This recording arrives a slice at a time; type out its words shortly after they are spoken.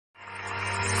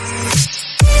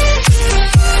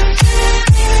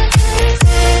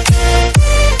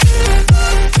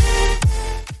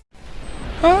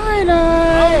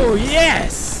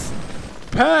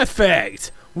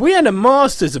Perfect! We are the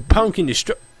masters of pumpkin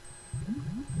destroy.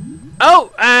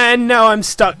 Oh, and now I'm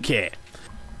stuck here.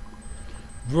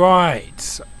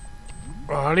 Right.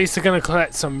 Well, at least I'm going to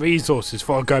collect some resources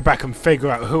before I go back and figure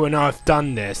out who on earth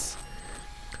done this.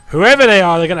 Whoever they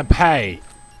are, they're going to pay.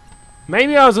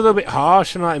 Maybe I was a little bit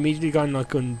harsh and like immediately going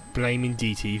like on blaming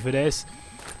DT for this.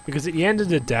 Because at the end of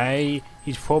the day,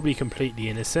 he's probably completely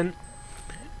innocent.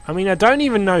 I mean, I don't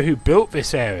even know who built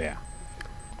this area.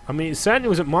 I mean, it certainly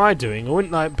wasn't my doing. I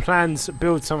wouldn't like plans to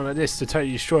build something like this to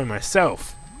totally destroy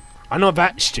myself. I'm not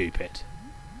that stupid.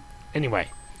 Anyway,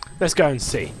 let's go and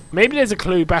see. Maybe there's a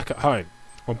clue back at home.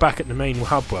 Or back at the main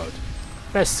hub world.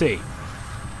 Let's see.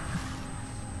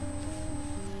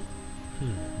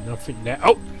 Nothing there.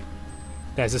 Oh!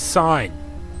 There's a sign.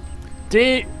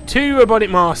 Dear to Robotic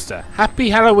Master,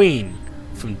 Happy Halloween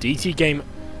from DT Game.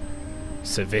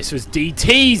 So this was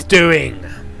DT's doing.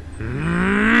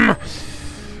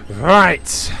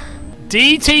 Right.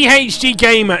 DTHG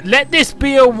Gamer, let this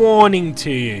be a warning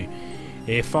to you.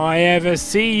 If I ever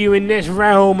see you in this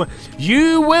realm,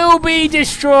 you will be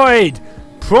destroyed.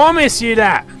 Promise you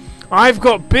that. I've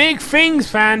got big things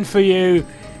planned for you.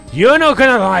 You're not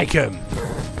gonna like them.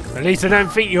 At least I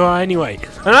don't think you are anyway.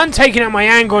 And I'm taking out my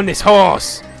anger on this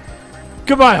horse.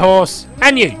 Goodbye, horse.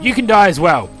 And you can die as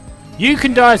well. You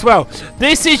can die as well.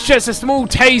 This is just a small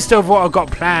taste of what I've got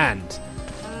planned.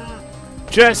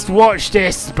 Just watch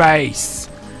this space.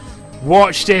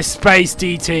 Watch this space,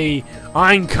 DT.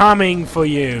 I'm coming for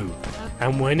you.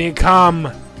 And when it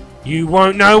come, you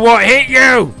won't know what hit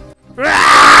you.